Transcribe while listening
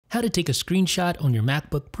How to take a screenshot on your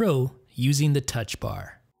MacBook Pro using the touch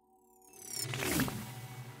bar.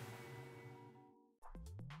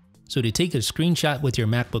 So to take a screenshot with your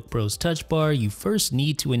MacBook Pro's touch bar, you first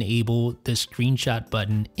need to enable the screenshot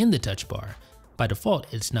button in the touch bar. By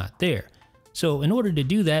default, it's not there. So in order to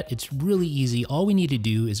do that, it's really easy. All we need to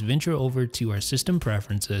do is venture over to our system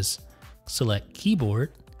preferences, select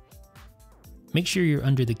keyboard, make sure you're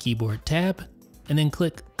under the keyboard tab, and then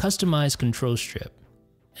click Customize Control Strip.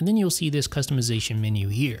 And then you'll see this customization menu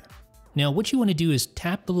here. Now what you want to do is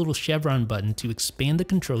tap the little chevron button to expand the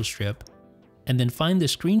control strip, and then find the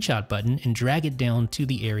screenshot button and drag it down to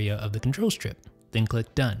the area of the control strip. Then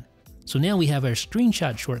click Done. So now we have our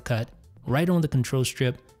screenshot shortcut right on the control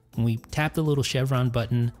strip. When we tap the little chevron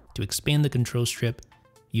button to expand the control strip,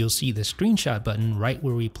 you'll see the screenshot button right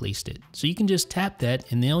where we placed it. So you can just tap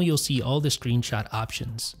that and now you'll see all the screenshot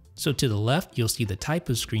options. So to the left, you'll see the type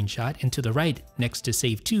of screenshot, and to the right, next to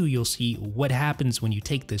Save To, you'll see what happens when you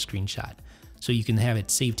take the screenshot. So you can have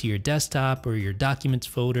it saved to your desktop or your documents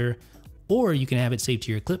folder, or you can have it saved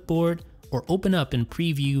to your clipboard, or open up and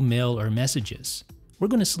preview mail or messages. We're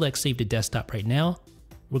going to select Save to Desktop right now.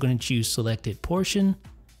 We're going to choose Selected Portion,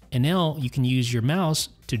 and now you can use your mouse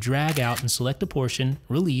to drag out and select a portion,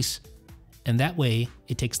 release, and that way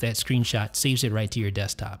it takes that screenshot, saves it right to your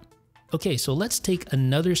desktop. Okay, so let's take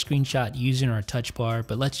another screenshot using our touch bar,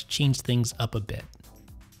 but let's change things up a bit.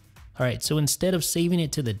 All right, so instead of saving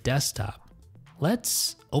it to the desktop,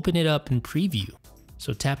 let's open it up in Preview.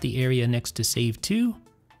 So tap the area next to Save To,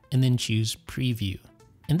 and then choose Preview.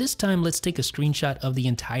 And this time, let's take a screenshot of the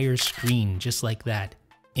entire screen, just like that.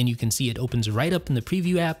 And you can see it opens right up in the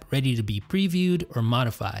Preview app, ready to be previewed or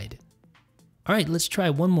modified. All right, let's try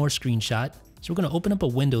one more screenshot. So we're gonna open up a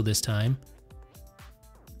window this time.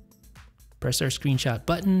 Press our screenshot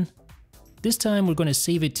button. This time we're gonna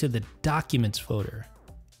save it to the Documents folder.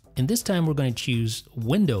 And this time we're gonna choose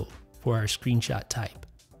Window for our screenshot type.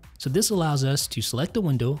 So this allows us to select a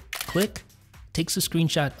window, click, takes a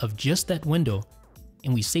screenshot of just that window,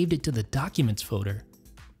 and we saved it to the Documents folder,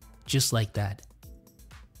 just like that.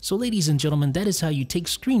 So ladies and gentlemen, that is how you take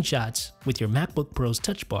screenshots with your MacBook Pro's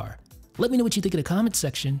touch bar. Let me know what you think in the comments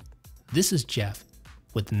section. This is Jeff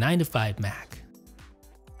with 9 to 5 Mac.